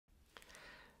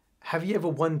Have you ever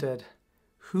wondered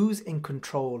who's in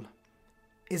control?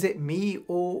 Is it me,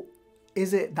 or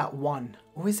is it that one,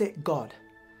 or is it God?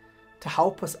 To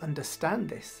help us understand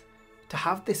this, to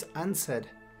have this answered,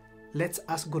 let's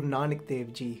ask Guru Nanak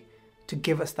Dev Ji to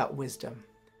give us that wisdom.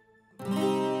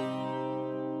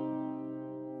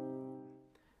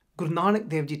 Guru Nanak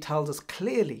Dev Ji tells us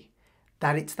clearly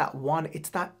that it's that one,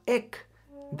 it's that ek,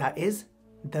 that is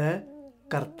the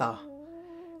Karta.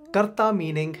 Karta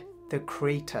meaning the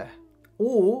creator,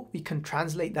 or we can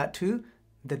translate that to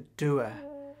the doer.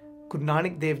 Guru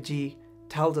Nanak Dev Ji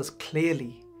tells us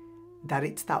clearly that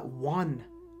it's that one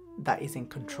that is in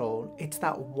control. It's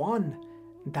that one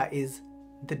that is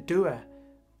the doer.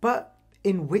 But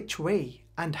in which way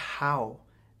and how?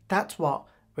 That's what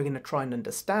we're going to try and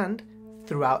understand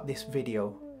throughout this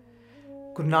video.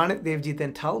 Guru Nanak Dev Ji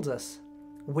then tells us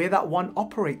where that one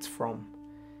operates from.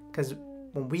 Because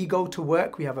when we go to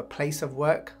work, we have a place of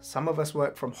work. Some of us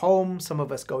work from home, some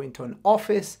of us go into an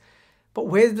office. But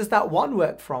where does that one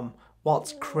work from?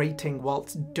 Whilst creating,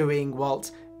 whilst doing,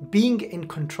 whilst being in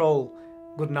control.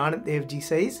 Guru Nanak Dev Ji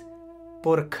says,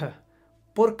 Purakh.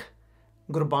 Purakh.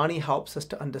 Gurbani helps us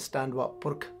to understand what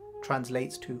Purakh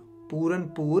translates to. Puran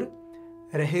pur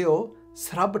raheo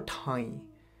srab thai.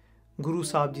 Guru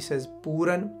Sahib Ji says,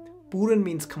 Puran. Puran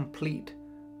means complete.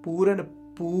 Puran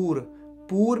pur.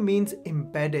 Pur means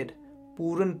embedded.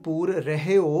 Puran pur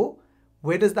raheo.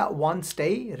 Where does that one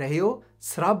stay? Raheo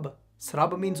srab.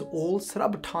 Srab means all.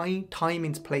 Srab thai. Thai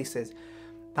means places.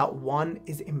 That one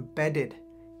is embedded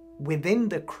within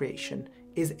the creation,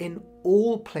 is in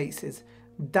all places.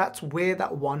 That's where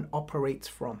that one operates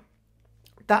from.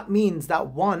 That means that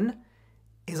one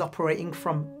is operating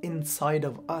from inside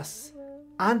of us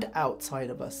and outside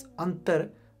of us. Antar,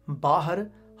 bahar,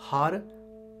 har,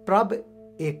 prab,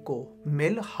 eko,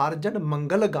 mil, harjan,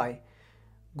 mangal gai.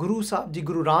 Guru Sahib Ji,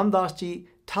 Guru Ramdas Ji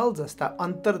tells us that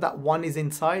antar, that one is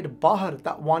inside, bahar,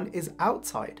 that one is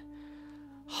outside.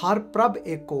 Har prab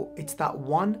eko, it's that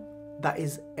one that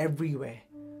is everywhere.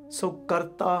 So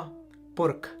Karta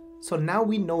Purakh. So now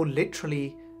we know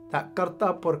literally that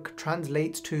Karta Purakh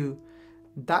translates to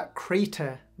that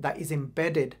creator that is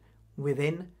embedded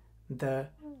within the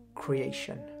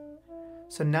creation.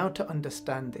 So now to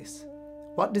understand this,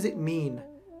 what does it mean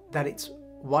that it's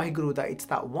Waheguru, that it's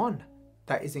that one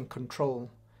that is in control?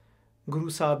 Guru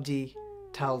Sahib Ji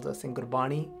tells us in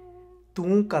Gurbani,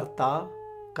 Tu karta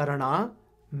karana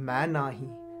main nahi,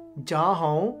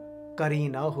 jaho kari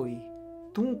na hui.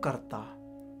 Tu karta.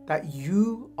 That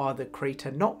you are the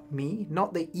creator, not me,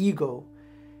 not the ego.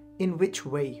 In which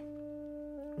way?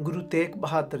 Guru Tegh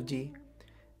Bahadur Ji,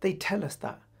 they tell us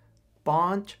that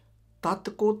Panch tat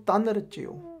ko tan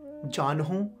rachyo,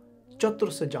 janho chatur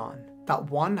sajan. That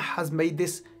one has made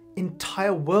this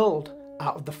entire world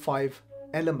out of the 5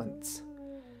 elements.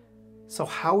 So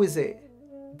how is it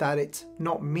that it's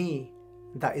not me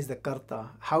that is the Karta?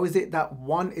 How is it that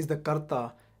one is the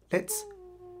Karta? Let's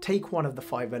take one of the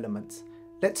 5 elements.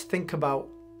 Let's think about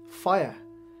fire.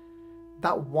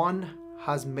 That one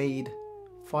has made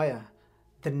fire.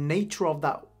 The nature of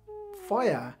that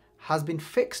fire has been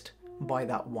fixed by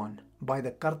that one, by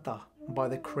the Karta, by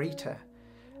the creator.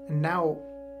 And now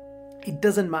it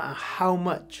doesn't matter how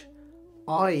much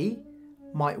I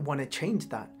might want to change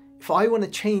that. If I want to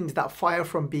change that fire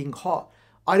from being hot,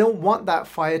 I don't want that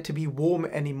fire to be warm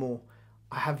anymore.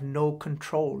 I have no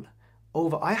control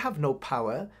over, I have no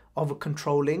power over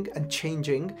controlling and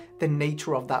changing the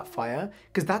nature of that fire,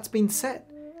 because that's been set.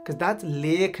 Because that's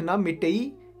lekh na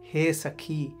mitei he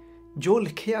sakhi, jo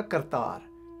likhya kartar.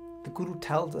 The Guru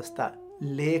tells us that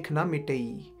lekh na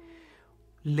mitei.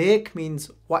 Lekh means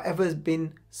whatever has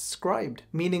been scribed,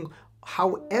 meaning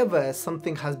however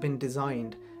something has been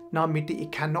designed. Na mitei,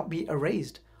 it cannot be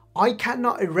erased. I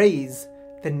cannot erase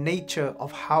the nature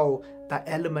of how that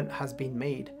element has been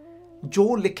made. Jo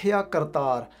likhya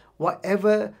kartar,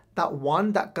 whatever that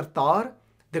one, that kartar,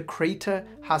 the creator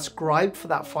has scribed for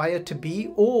that fire to be,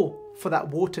 or for that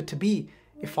water to be.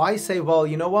 If I say, well,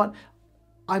 you know what,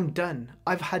 I'm done,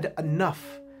 I've had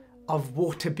enough of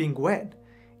water being wet,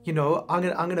 you know, I'm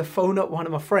gonna phone up one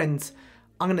of my friends,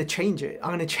 I'm gonna change it,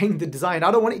 I'm gonna change the design,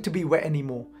 I don't want it to be wet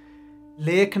anymore.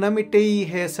 Lekh na mitei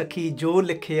hai sakhi jo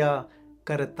likhya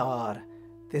kartar.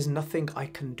 There's nothing I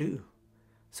can do.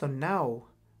 So now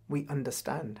we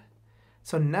understand.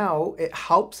 So now it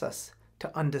helps us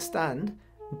to understand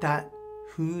that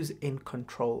who's in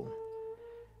control.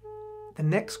 The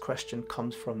next question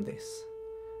comes from this.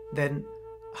 Then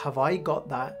have I got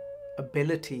that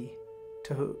ability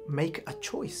to make a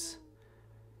choice?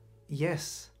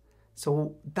 Yes.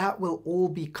 So that will all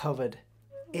be covered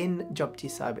in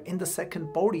Japji Sahib, in the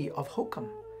second body of Hukam.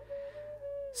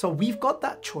 So we've got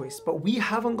that choice, but we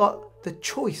haven't got the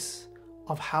choice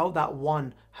of how that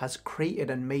one has created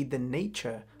and made the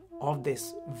nature of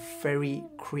this very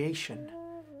creation.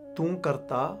 Tu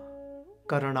karta,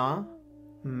 karna,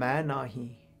 main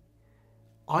nahi.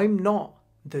 I'm not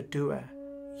the doer.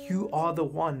 You are the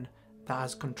one that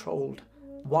has controlled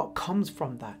what comes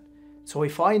from that. So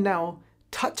if I now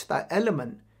touch that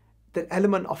element, the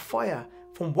element of fire,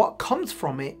 from what comes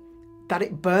from it, that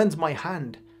it burns my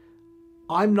hand,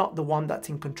 I'm not the one that's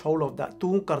in control of that.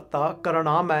 Tu karta,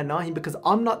 karana main nahi, because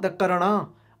I'm not the karana.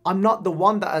 I'm not the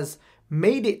one that has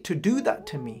made it to do that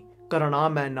to me.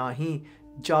 Karana main nahi,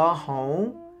 ja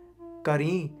hoon,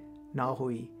 kari na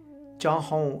hui. Ja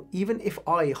hoon, even if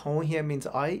I, hoon here means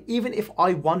I, even if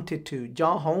I wanted to,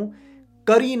 ja hoon,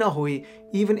 kari na hui,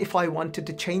 even if I wanted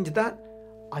to change that,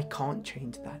 I can't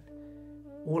change that.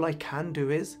 All I can do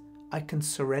is I can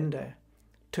surrender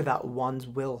to that one's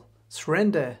will,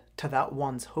 surrender to that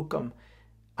one's hukam.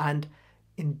 And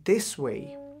in this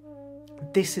way,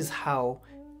 this is how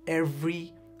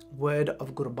every word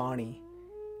of Gurbani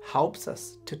helps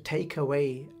us to take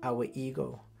away our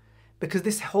ego. Because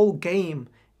this whole game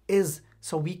is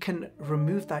so we can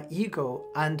remove that ego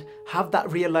and have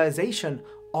that realization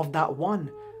of that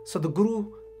one. So the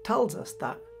Guru tells us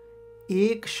that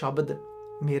ek shabad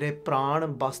mere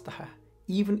pran bast hai.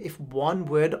 Even if one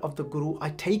word of the Guru I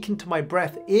take into my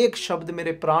breath, ek shabd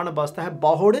mere pran bast hai,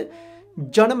 bahod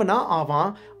janam na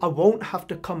avan, I won't have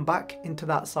to come back into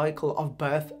that cycle of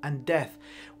birth and death.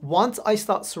 Once I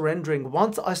start surrendering,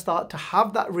 once I start to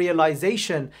have that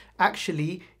realization,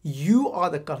 actually, you are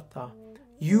the Karta.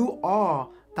 You are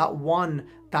that one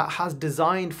that has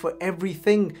designed for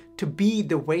everything to be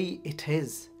the way it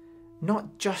is,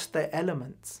 not just the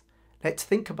elements. Let's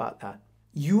think about that.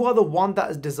 You are the one that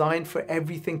has designed for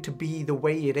everything to be the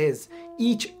way it is.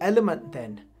 Each element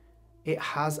then, it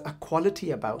has a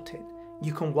quality about it.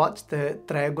 You can watch the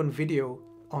Dragon video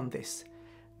on this,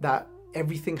 that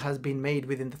everything has been made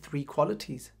within the three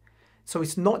qualities. So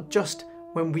it's not just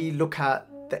when we look at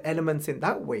the elements in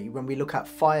that way, when we look at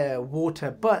fire,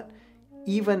 water, but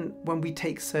even when we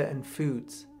take certain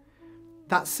foods,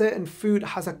 that certain food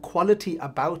has a quality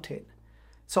about it.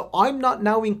 So I'm not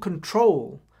now in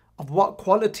control of what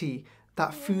quality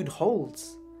that food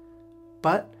holds.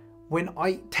 But when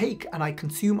I take and I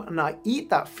consume and I eat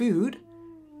that food,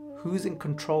 who's in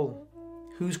control?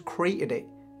 Who's created it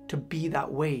to be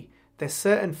that way? There's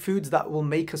certain foods that will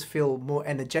make us feel more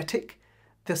energetic.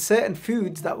 There's certain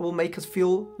foods that will make us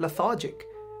feel lethargic.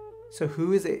 So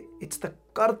who is it? It's the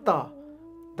Karta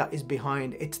that is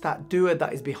behind. It's that doer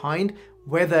that is behind,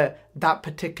 whether that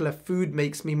particular food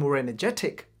makes me more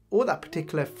energetic or that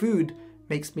particular food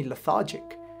makes me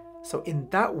lethargic. So in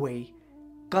that way,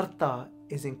 Karta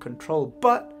is in control.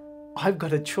 But I've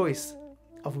got a choice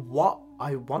of what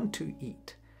I want to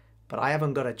eat. But I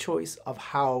haven't got a choice of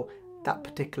how that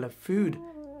particular food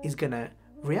is going to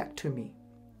react to me.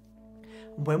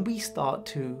 When we start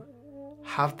to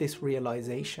have this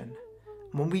realization,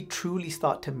 when we truly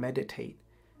start to meditate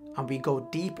and we go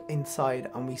deep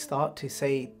inside and we start to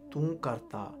say, Tu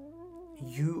Karta,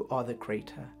 you are the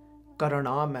creator.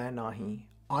 Karana main nahi,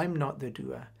 I'm not the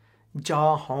doer.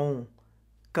 Ja hoon,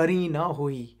 kari na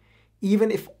hui.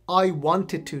 Even if I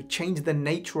wanted to change the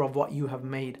nature of what you have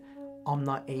made, I'm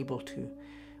not able to.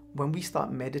 When we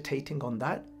start meditating on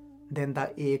that, then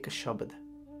that ek shabad,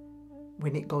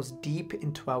 when it goes deep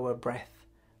into our breath,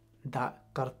 that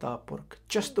Karta Purakh,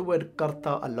 just the word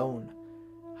Karta alone,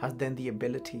 has then the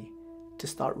ability to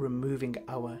start removing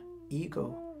our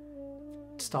ego.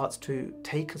 It starts to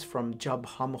take us from Jab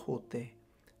Hum Hote,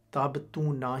 Tab Tu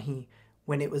Nahi,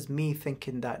 when it was me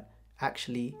thinking that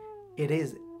actually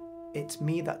it's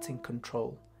me that's in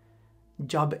control.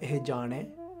 Jab eh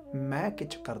jane, main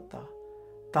kich karta,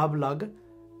 tab lag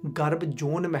garb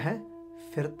joon meh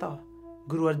firta.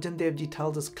 Guru Arjan Dev Ji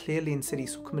tells us clearly in Sri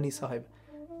Sukhmani Sahib,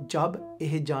 Jab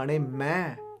eh jane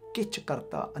main kich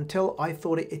karta, until I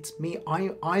thought it's me,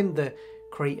 I'm the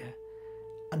creator.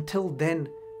 Until then,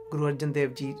 Guru Arjan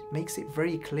Dev Ji makes it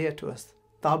very clear to us,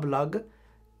 tab lag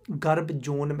garb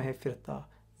joon meh firta.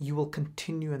 You will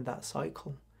continue in that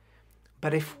cycle.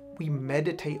 But if we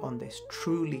meditate on this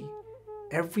truly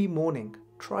every morning,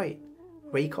 try it.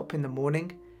 Wake up in the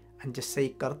morning and just say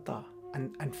Karta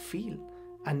and feel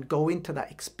and go into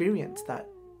that experience that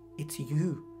it's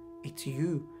you.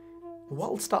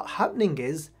 What will start happening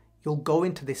is you'll go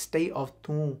into this state of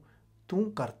tu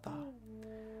Karta,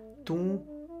 tu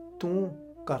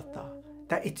Karta,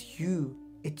 that it's you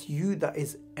that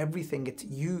is everything, it's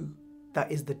you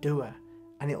that is the doer,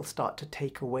 and it'll start to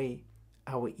take away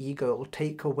our ego. It will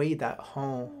take away that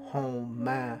hon,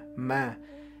 ma.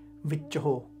 ਵਿੱਚ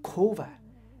ਹੋ ਖੋਵੇ,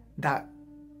 that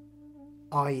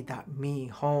I, that me,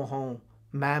 ਹਾਂ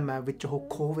ਮੈਂ ਵਿੱਚ ਹੋ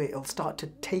ਖੋਵੇ, it'll start to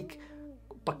take,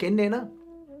 ਆਪਾਂ ਕਹਿੰਦੇ ਨਾ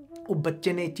ਉਹ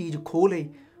ਬੱਚੇ ਨੇ ਚੀਜ਼ ਖੋ ਲਈ,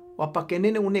 ਉਹ ਆਪਾਂ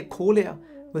ਕਹਿੰਦੇ ਨੇ ਉਹਨੇ ਖੋ ਲਿਆ,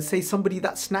 we'll say somebody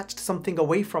that snatched something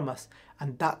away from us,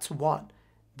 and that's what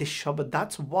this shabad,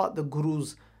 that's what the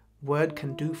Guru's word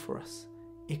can do for us.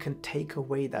 It can take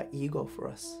away that ego for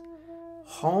us.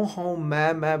 ਹਾਂ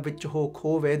ਮੈਂ ਵਿੱਚ ਹੋ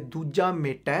ਖੋਵੇ, ਦੂਜਾ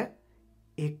ਮੇਟੈ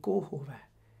ਏਕੋ ਹੋਵੇ,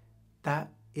 that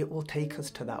it will take us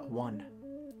to that one.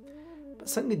 But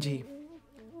Sangat ji,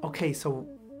 okay, so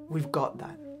we've got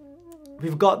that.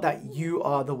 We've got that you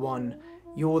are the one,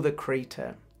 you're the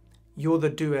creator, you're the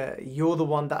doer, you're the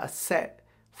one that is set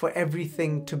for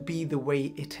everything to be the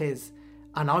way it is,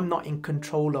 and I'm not in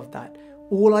control of that.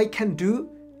 All I can do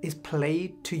is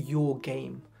play to your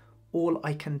game. All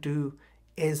I can do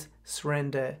is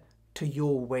surrender to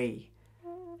your way.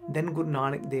 Then Guru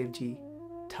Nanak Dev Ji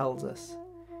tells us,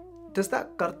 does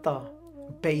that karta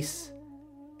base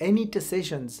any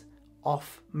decisions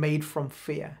off made from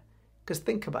fear? Because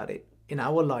think about it, in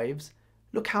our lives,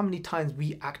 look how many times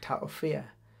we act out of fear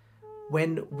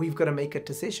when we've got to make a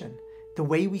decision. The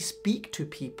way we speak to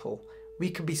people, we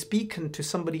could be speaking to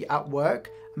somebody at work,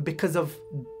 and because of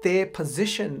their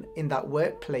position in that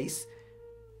workplace,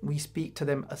 we speak to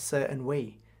them a certain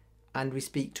way, and we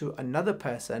speak to another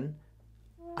person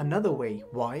another way.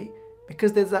 Why?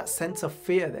 Because there's that sense of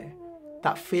fear there.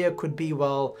 That fear could be,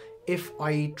 well, if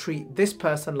I treat this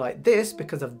person like this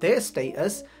because of their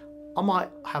status, I might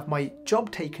have my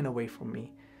job taken away from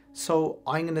me. So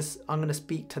I'm gonna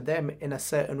speak to them in a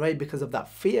certain way because of that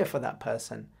fear for that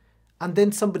person. And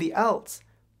then somebody else,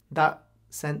 that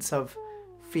sense of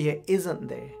fear isn't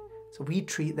there. So we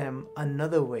treat them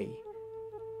another way,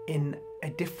 in a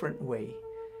different way.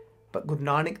 But Guru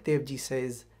Nanak Dev Ji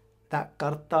says that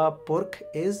Karta Purakh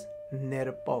is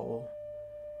nirpao.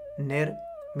 Nir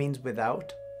means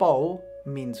without, pao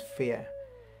means fear.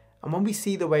 And when we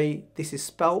see the way this is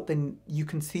spelt, then you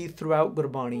can see throughout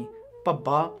Gurbani,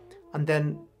 Pabba, and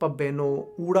then Pabbeno,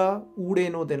 Ura,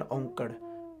 Ureno, then Onkar.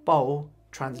 Pao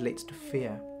translates to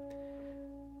fear.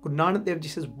 Guru Nanak Dev Ji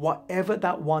says, whatever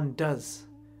that one does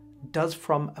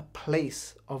from a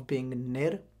place of being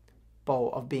nir, pao,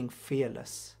 of being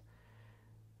fearless.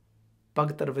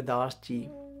 Bhagat Ravidas Ji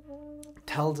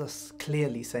tells us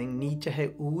clearly, saying, Neech hai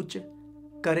ooch,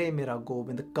 kare mera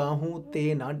Gobind, kahu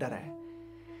te na dare.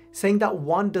 Saying that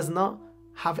one does not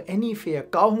have any fear,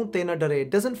 kahu te na dare,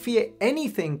 doesn't fear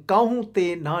anything, kahu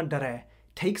te na dare.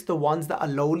 Takes the ones that are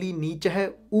lowly, neech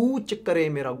hai ooch kare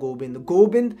mera Gobind.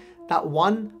 Gobind, that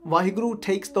one, Vaheguru,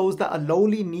 takes those that are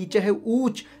lowly, neech hai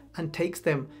ooch, and takes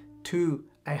them to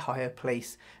a higher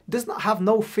place. Does not have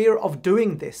no fear of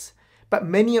doing this. But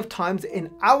many of times in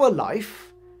our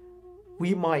life,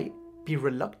 we might be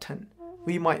reluctant.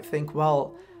 We might think,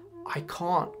 well, I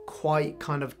can't quite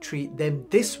kind of treat them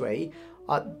this way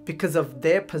because of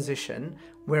their position,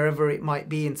 wherever it might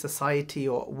be in society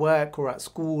or at work or at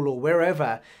school or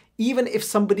wherever, even if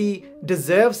somebody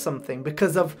deserves something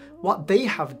because of what they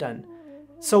have done.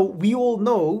 So we all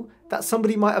know that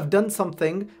somebody might have done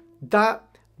something that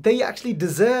they actually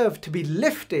deserve to be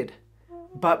lifted,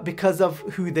 but because of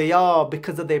who they are,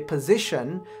 because of their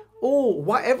position, or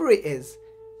whatever it is,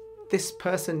 this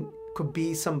person could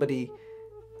be somebody's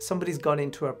gone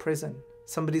into a prison,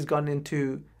 somebody's gone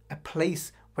into a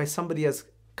place where somebody has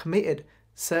committed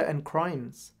certain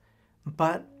crimes,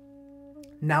 but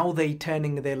now they're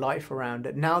turning their life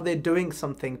around, now they're doing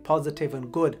something positive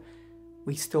and good.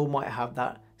 We still might have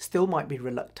that, still might be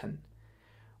reluctant.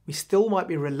 We still might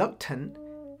be reluctant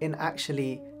in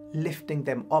actually lifting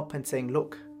them up and saying,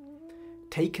 look,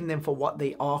 taking them for what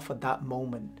they are for that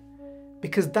moment.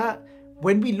 Because that,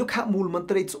 when we look at Mool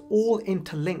Mantar, it's all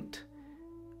interlinked.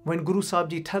 When Guru Sahib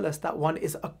Ji tell us that one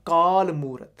is Akal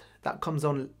Murat, that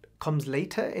comes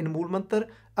later in Mool Mantar.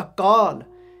 Akal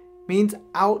means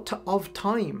out of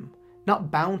time,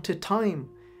 not bound to time.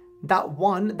 That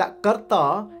one, that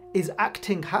Karta, is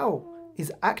acting how?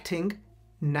 Is acting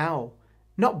now,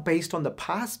 not based on the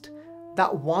past.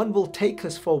 That one will take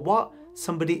us for what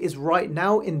somebody is right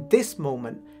now in this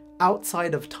moment,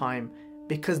 outside of time.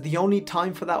 Because the only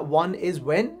time for that one is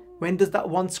when? When does that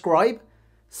one scribe?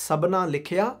 Sabna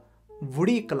likhya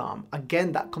vudi kalam.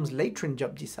 Again, that comes later in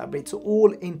Japji Sahib. It's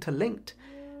all interlinked.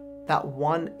 That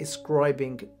one is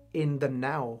scribing in the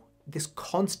now. This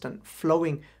constant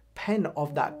flowing pen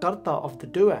of that Karta, of the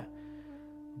doer.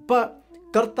 But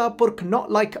Karta Purakh,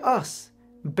 not like us,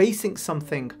 basing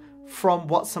something from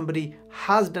what somebody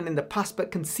has done in the past,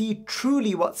 but can see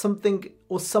truly what something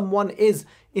or someone is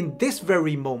in this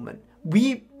very moment.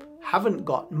 We haven't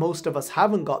got, most of us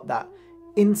haven't got that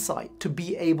insight to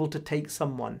be able to take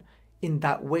someone in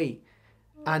that way.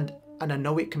 And I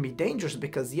know it can be dangerous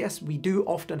because yes, we do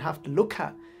often have to look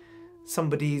at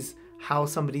how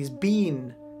somebody's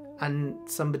been and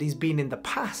somebody's been in the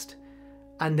past,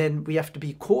 and then we have to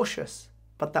be cautious.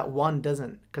 But that one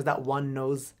doesn't, because that one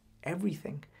knows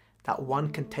everything. That one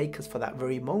can take us for that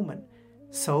very moment.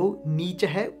 So neech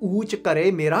hai ooch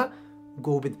kare mera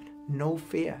Gobind. No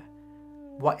fear,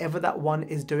 whatever that one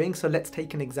is doing. So let's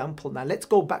take an example now. Let's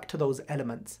go back to those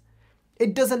elements.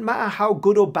 It doesn't matter how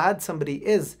good or bad somebody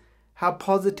is, how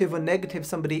positive or negative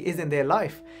somebody is in their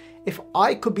life. If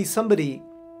I could be somebody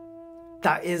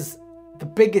that is the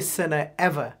biggest sinner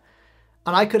ever,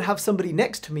 and I could have somebody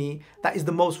next to me that is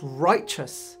the most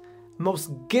righteous,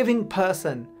 most giving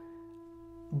person,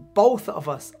 both of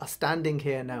us are standing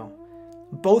here now.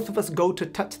 Both of us go to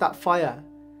touch that fire.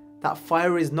 That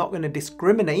fire is not going to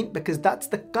discriminate because that's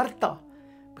the Karta.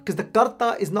 Because the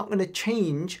Karta is not going to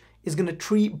change, is going to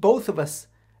treat both of us.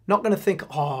 Not going to think,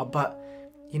 oh, but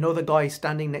you know the guy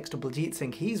standing next to Baljeet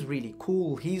Singh, he's really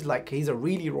cool. He's a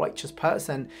really righteous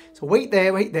person. So wait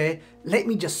there. Let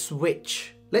me just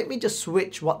switch. Let me just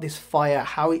switch what this fire,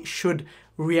 how it should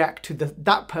react to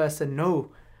that person.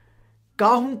 No.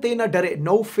 Kahun te na dare,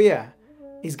 no fear,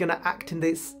 is going to act in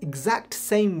this exact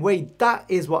same way. That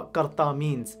is what Karta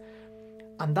means.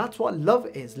 And that's what love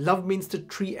is. Love means to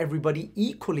treat everybody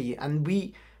equally. And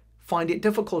we find it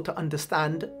difficult to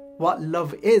understand what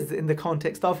love is in the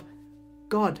context of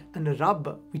God and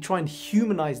Rabb. We try and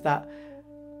humanize that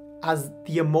as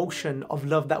the emotion of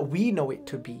love that we know it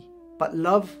to be. But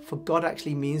love for God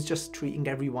actually means just treating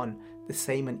everyone the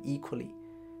same and equally.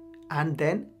 And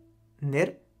then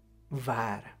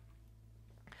nirvair.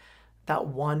 That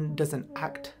one doesn't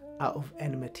act out of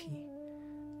enmity.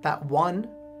 That one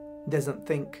doesn't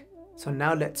think, so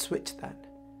now let's switch that.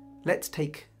 Let's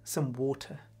take some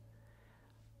water.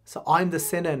 So I'm the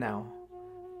sinner now,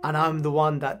 and I'm the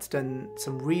one that's done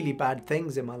some really bad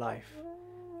things in my life.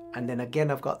 And then again,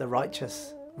 I've got the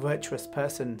righteous, virtuous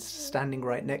person standing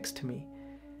right next to me.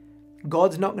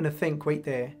 God's not going to think, wait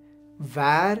there.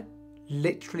 Var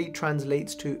literally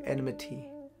translates to enmity.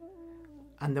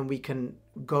 And then we can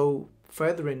go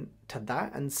further into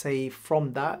that and say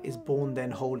from that is born then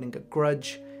holding a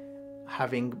grudge,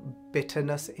 having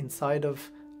bitterness inside of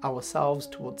ourselves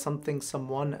towards something,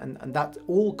 someone, and that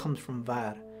all comes from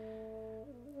Var.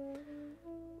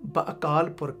 But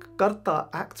Akal Purakh, Karta,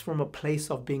 acts from a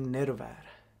place of being nirvair.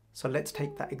 So let's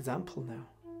take that example now.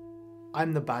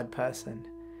 I'm the bad person.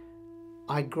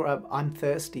 I'm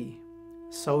thirsty.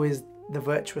 So is the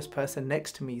virtuous person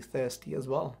next to me thirsty as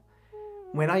well.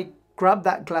 When I grab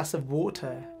that glass of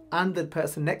water and the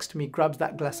person next to me grabs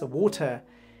that glass of water,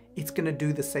 it's going to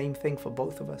do the same thing for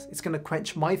both of us. It's going to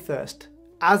quench my thirst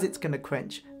as it's going to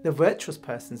quench the virtuous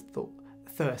person's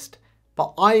thirst.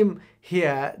 But I'm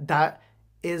here, that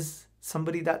is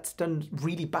somebody that's done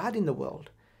really bad in the world.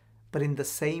 But in the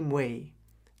same way,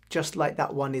 just like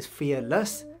that one is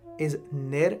fearless, is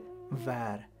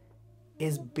nirvair,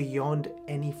 is beyond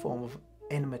any form of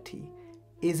enmity,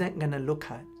 isn't going to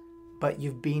look at, but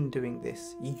you've been doing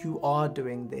this, you are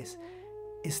doing this,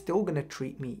 is still going to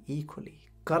treat me equally.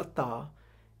 Karta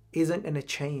isn't going to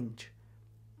change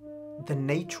the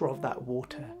nature of that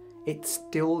water. It's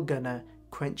still going to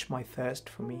quench my thirst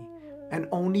for me. And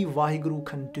only Vaheguru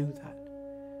can do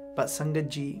that. But Sangat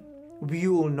Ji, we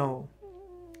all know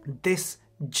this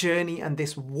journey and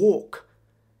this walk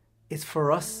is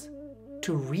for us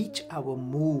to reach our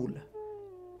Mool,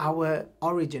 our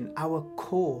origin, our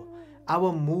core,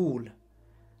 our Mool.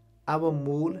 Our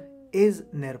Mool is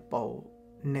Nirpau,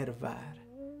 Nirvair.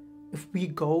 If we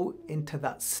go into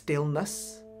that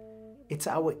stillness, it's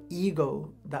our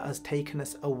ego that has taken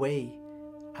us away,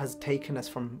 has taken us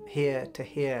from here to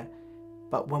here.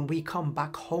 But when we come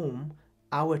back home,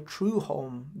 our true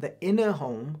home, the inner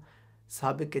home,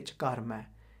 Sabikich Karma,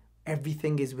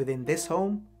 everything is within this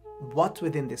home. What's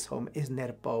within this home is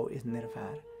Nirpau, is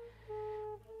Nirvair.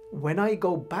 When I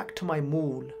go back to my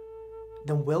Mool,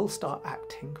 then we'll start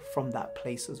acting from that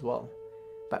place as well.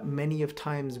 But many of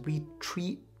times we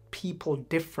treat people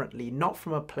differently, not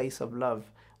from a place of love.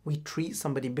 We treat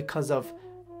somebody because of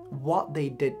what they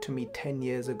did to me 10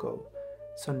 years ago.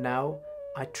 So now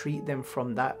I treat them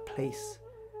from that place,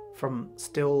 from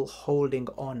still holding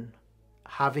on,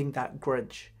 having that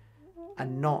grudge,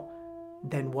 and not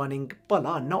then wanting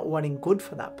good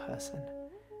for that person,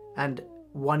 and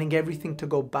wanting everything to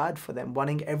go bad for them,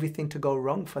 wanting everything to go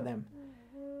wrong for them.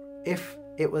 If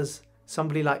it was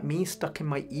somebody like me stuck in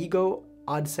my ego,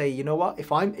 I'd say, you know what,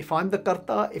 if I'm the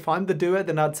Karta, if I'm the doer,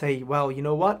 then I'd say, well, you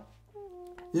know what,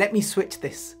 let me switch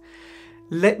this.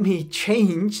 let me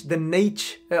change the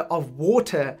nature of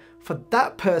water for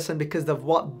that person because of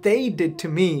what they did to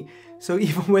me. So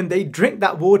even when they drink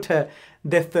that water,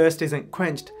 their thirst isn't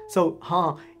quenched. So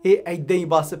हाँ ये ऐਦਾਂ ही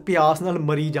बस प्यास नाल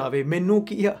मरी जावे मैनू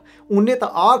की उन्हें ਤਾਂ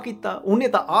आ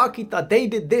कीता they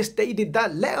did this, they did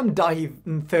that, let them die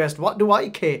in thirst, what do I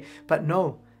care? But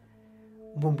no,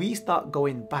 when we start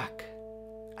going back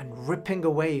and ripping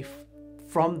away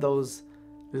from those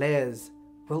layers,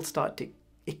 we'll start to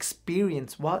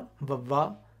experience what?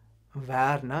 Vava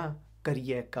varna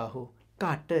kariye kaho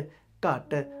kat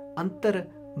antar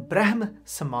Brahm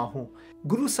Samahu.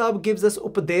 Guru Sahib gives us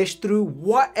upadesh through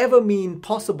whatever mean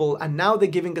possible, and now they're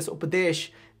giving us upadesh,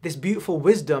 this beautiful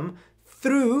wisdom,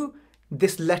 through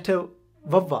this letter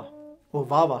Vava or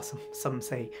Vava, some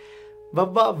say.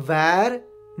 Vava var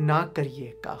na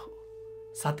kariye kaho.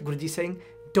 Satguruji saying,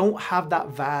 don't have that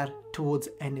var towards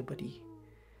anybody.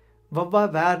 Vava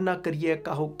var na kariye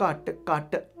kaho kat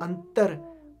antar,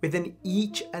 within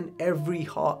each and every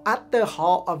heart, at the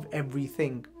heart of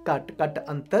everything. Kat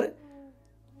antar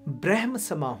Brahm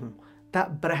Samahu.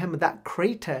 That Brahm, that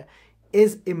crater,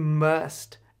 is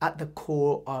immersed at the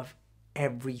core of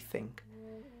everything.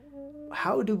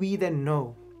 How do we then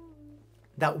know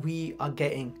that we are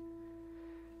getting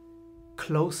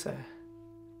closer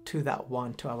to that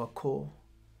one, to our core?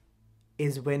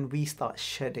 Is when we start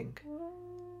shedding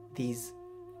these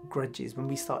grudges, when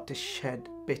we start to shed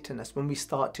bitterness, when we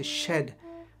start to shed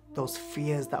those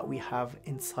fears that we have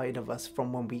inside of us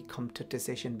from when we come to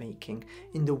decision making,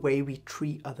 in the way we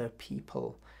treat other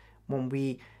people, when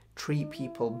we treat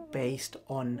people based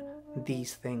on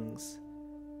these things.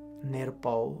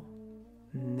 Nirbhav,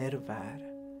 nirvair.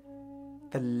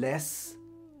 The less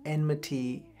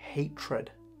enmity, hatred,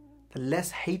 the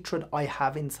less hatred I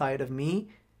have inside of me,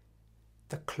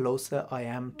 the closer I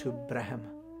am to Brahm.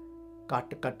 Kat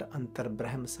antar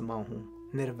Brahm Samahu.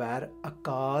 Nirvair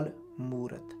akal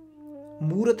Murat.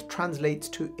 Murat translates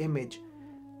to image.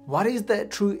 What is the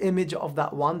true image of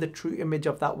that one? The true image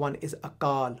of that one is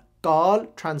akal. Kal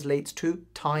translates to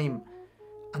time,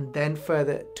 and then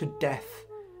further to death.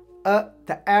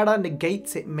 The era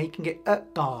negates it, making it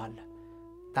akal.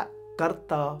 That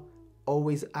Karta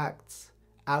always acts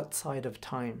outside of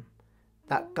time.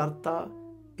 That Karta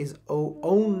is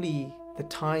only the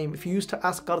time. If you used to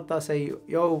ask Karta, say,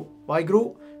 yo,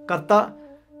 Vaheguru, Karta,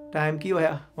 time ki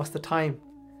hoya? What's the time?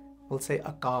 We'll say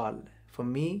akal. For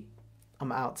me,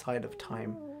 I'm outside of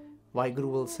time.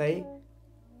 Vaheguru will say,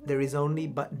 there is only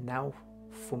but now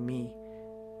for me.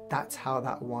 That's how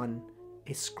that one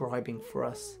is scribing for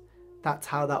us. That's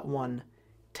how that one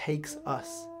takes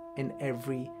us in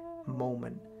every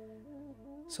moment.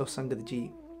 So Sangat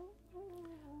Ji,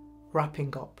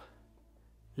 wrapping up,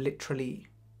 literally,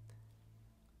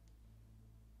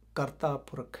 Karta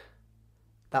Purakh,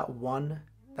 that one,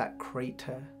 that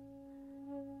creator,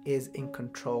 is in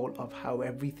control of how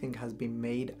everything has been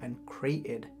made and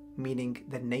created, meaning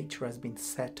the nature has been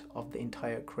set of the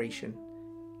entire creation,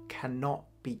 cannot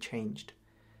be changed.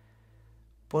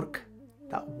 Purakh,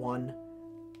 that one,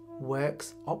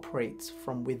 works, operates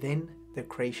from within the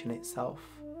creation itself.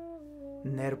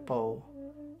 Nirbhav,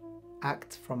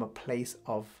 acts from a place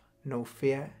of no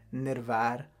fear.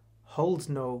 Nirvair, holds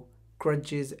no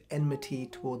grudges, enmity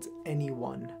towards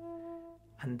anyone.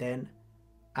 And then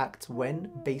acts when?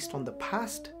 Based on the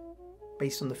past?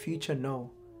 Based on the future?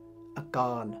 No.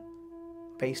 Akal,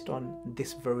 based on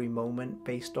this very moment,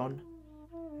 based on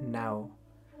now.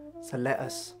 So let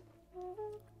us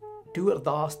do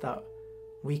ardas that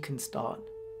we can start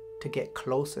to get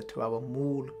closer to our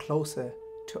Mool, closer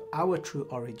to our true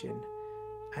origin,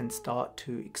 and start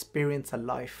to experience a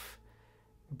life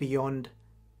beyond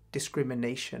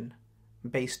discrimination,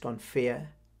 based on fear,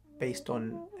 based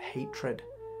on hatred,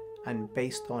 and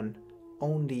based on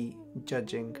only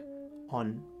judging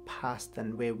on past,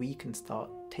 and where we can start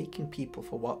taking people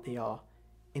for what they are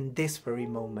in this very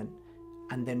moment,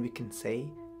 and then we can say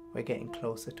we're getting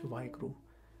closer to Vaheguru.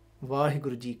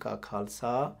 Vaheguru Ji Ka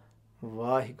Khalsa,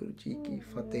 Vaheguru Ji Ki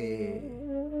Fateh.